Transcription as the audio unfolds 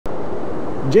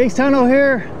Jake's Tunnel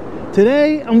here.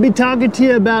 Today I'm gonna be talking to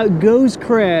you about ghost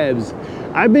crabs.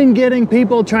 I've been getting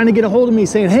people trying to get a hold of me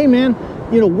saying, hey man,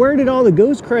 you know, where did all the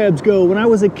ghost crabs go? When I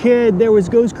was a kid, there was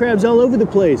ghost crabs all over the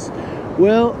place.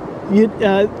 Well,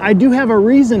 I do have a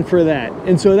reason for that,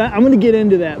 and so I'm going to get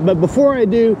into that. But before I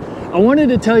do, I wanted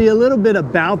to tell you a little bit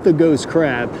about the ghost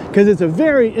crab, because it's a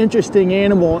very interesting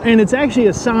animal, and it's actually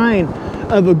a sign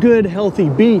of a good, healthy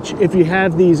beach if you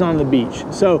have these on the beach.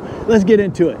 So let's get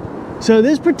into it. So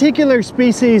this particular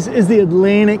species is the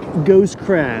Atlantic ghost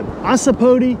crab.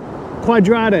 Ocipode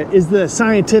quadrata is the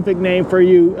scientific name for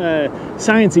you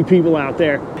sciencey people out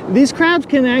there. These crabs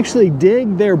can actually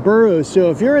dig their burrows.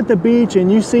 So if you're at the beach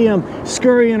and you see them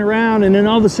scurrying around and then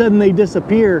all of a sudden they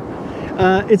disappear,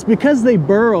 it's because they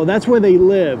burrow. That's where they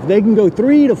live. They can go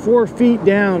 3 to 4 feet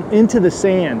down into the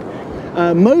sand.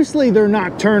 Mostly they're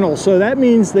nocturnal, so that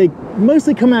means they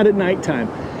mostly come out at nighttime.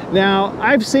 Now,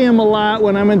 I've seen them a lot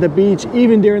when I'm at the beach,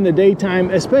 even during the daytime,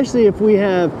 especially if we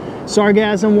have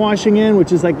sargassum washing in,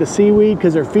 which is like the seaweed,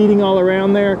 because they're feeding all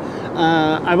around there.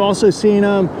 I've also seen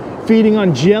them feeding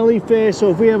on jellyfish, so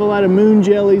if we have a lot of moon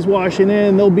jellies washing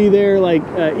in, they'll be there like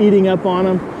eating up on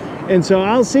them. And so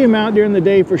I'll see them out during the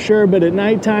day for sure, but at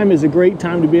nighttime is a great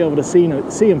time to be able to see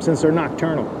them since they're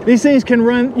nocturnal. These things can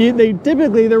run,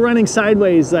 they're running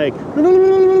sideways, like,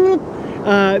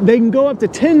 they can go up to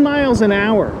 10 miles an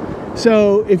hour.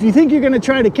 So if you think you're going to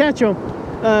try to catch them,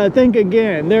 think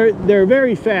again. They're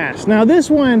very fast. Now this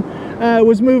one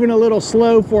was moving a little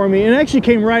slow for me and actually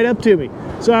came right up to me.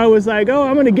 So I was like, oh,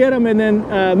 I'm going to get them and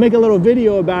then make a little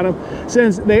video about them,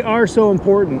 since they are so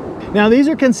important. Now these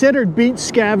are considered beach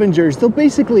scavengers. They'll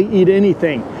basically eat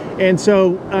anything. And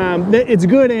so it's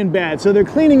good and bad. So they're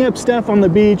cleaning up stuff on the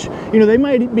beach. You know, they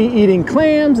might be eating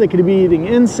clams, they could be eating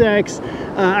insects.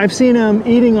 I've seen them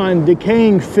eating on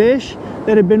decaying fish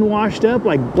that have been washed up,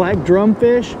 like black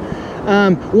drumfish.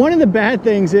 One of the bad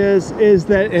things is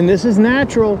that, and this is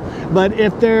natural, but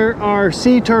if there are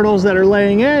sea turtles that are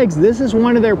laying eggs, this is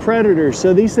one of their predators.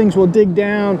 So these things will dig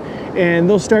down and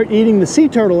they'll start eating the sea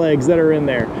turtle eggs that are in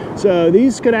there. So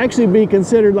these could actually be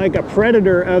considered like a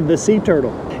predator of the sea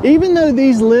turtle. Even though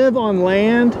these live on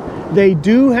land, they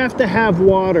do have to have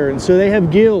water, and so they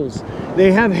have gills.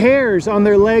 They have hairs on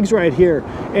their legs right here,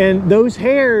 and those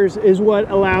hairs is what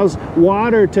allows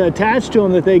water to attach to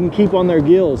them that they can keep on their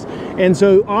gills. And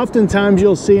so oftentimes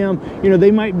you'll see them, you know,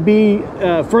 they might be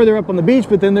further up on the beach,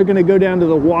 but then they're going to go down to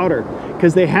the water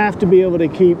because they have to be able to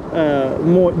keep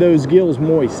those gills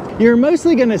moist. You're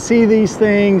mostly going to see these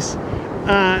things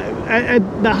at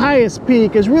the highest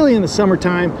peak is really in the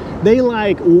summertime. They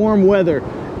like warm weather.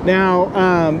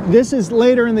 Now, this is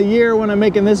later in the year when I'm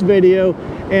making this video,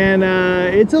 and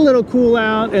it's a little cool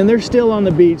out and they're still on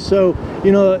the beach. So,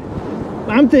 you know,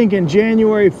 I'm thinking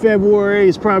January, February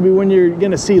is probably when you're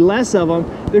gonna see less of them.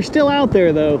 They're still out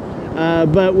there though,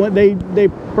 but what they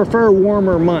prefer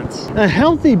warmer months. A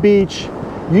healthy beach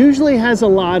usually has a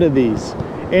lot of these.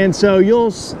 And so you'll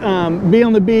be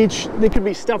on the beach, they could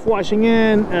be stuff washing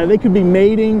in, they could be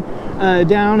mating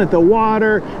down at the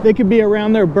water, they could be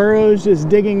around their burrows just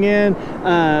digging in.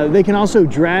 They can also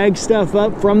drag stuff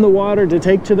up from the water to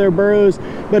take to their burrows.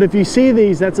 But if you see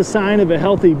these, that's a sign of a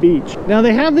healthy beach. Now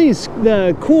they have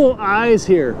the cool eyes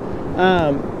here.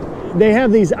 They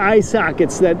have these eye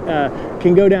sockets that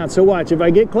can go down. So watch, if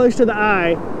I get close to the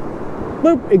eye,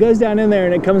 boop, it goes down in there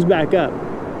and it comes back up.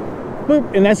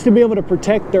 Boop, and that's to be able to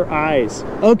protect their eyes.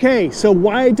 Okay, so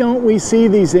why don't we see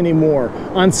these anymore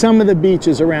on some of the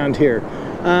beaches around here?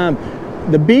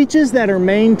 The beaches that are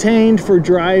maintained for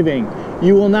driving,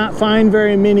 you will not find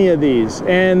very many of these.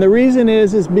 And the reason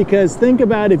is because think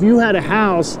about if you had a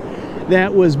house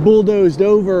that was bulldozed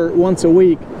over once a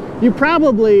week, you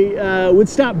probably would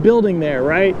stop building there,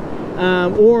 right?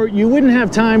 Or you wouldn't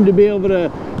have time to be able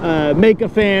to make a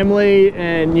family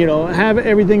and, you know, have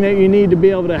everything that you need to be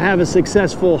able to have a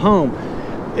successful home.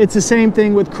 It's the same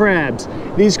thing with crabs.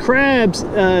 These crabs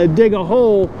dig a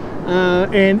hole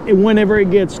and whenever it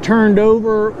gets turned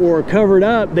over or covered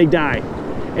up, they die.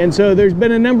 And so there's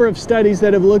been a number of studies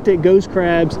that have looked at ghost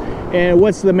crabs and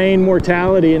what's the main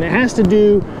mortality, and it has to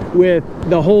do with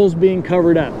the holes being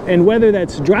covered up, and whether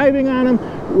that's driving on them,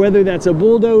 whether that's a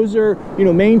bulldozer, you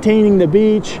know, maintaining the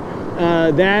beach.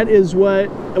 That is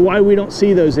why we don't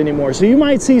see those anymore. So you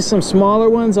might see some smaller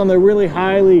ones on the really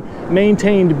highly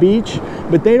maintained beach,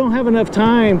 but they don't have enough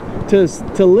time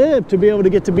to live to be able to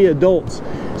get to be adults.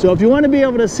 So if you want to be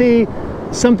able to see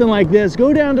something like this,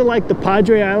 go down to like the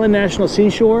Padre Island National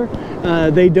Seashore.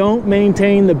 They don't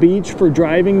maintain the beach for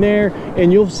driving there,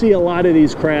 and you'll see a lot of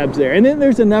these crabs there. And then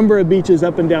there's a number of beaches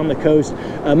up and down the coast.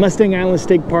 Mustang Island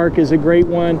State Park is a great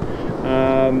one.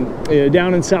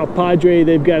 Down in South Padre,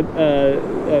 they've got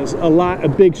a lot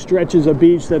of big stretches of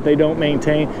beach that they don't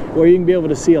maintain, where you can be able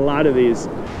to see a lot of these.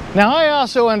 Now, I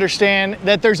also understand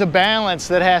that there's a balance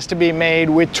that has to be made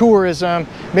with tourism,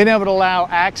 being able to allow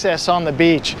access on the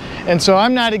beach. And so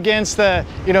I'm not against the,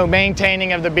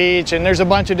 maintaining of the beach, and there's a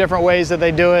bunch of different ways that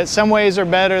they do it. Some ways are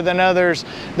better than others.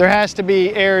 There has to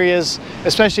be areas,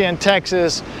 especially in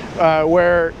Texas,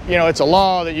 where, it's a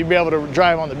law that you'd be able to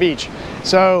drive on the beach.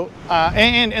 So,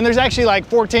 and there's actually like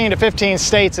 14 to 15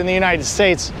 states in the United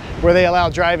States where they allow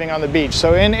driving on the beach.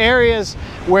 So in areas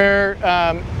where,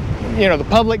 the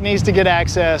public needs to get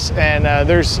access, and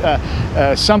there's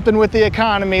something with the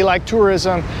economy like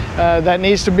tourism that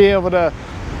needs to be able to,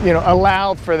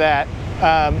 allow for that.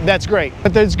 That's great.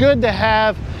 But it's good to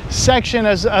have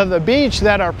sections of the beach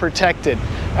that are protected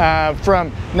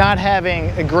from not having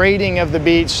a grading of the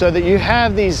beach, so that you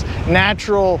have these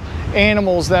natural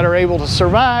animals that are able to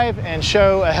survive and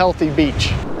show a healthy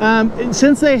beach.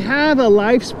 Since they have a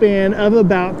lifespan of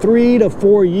about 3 to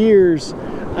 4 years,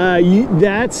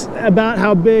 that's about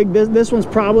how big, this one's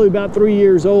probably about 3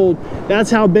 years old. That's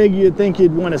how big you'd think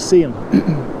you'd want to see them.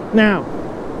 Now,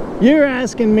 you're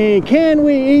asking me, can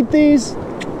we eat these?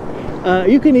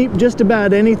 You can eat just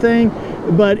about anything,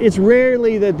 but it's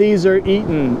rarely that these are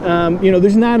eaten.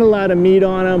 There's not a lot of meat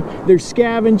on them. They're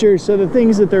scavengers, so the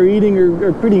things that they're eating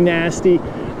are pretty nasty.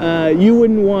 You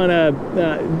wouldn't want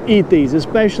to eat these,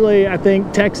 especially, I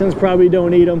think Texans probably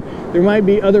don't eat them. There might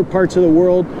be other parts of the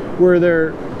world where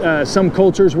there are some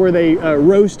cultures where they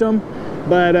roast them,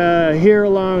 but here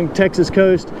along Texas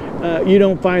coast, you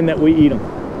don't find that we eat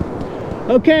them.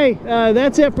 Okay,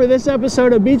 that's it for this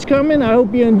episode of Beachcombing. I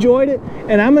hope you enjoyed it,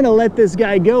 and I'm going to let this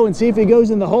guy go and see if he goes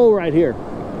in the hole right here.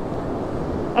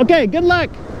 Okay, good luck.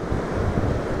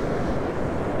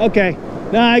 Okay,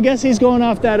 now I guess he's going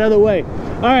off that other way.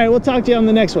 All right, we'll talk to you on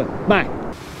the next one. Bye.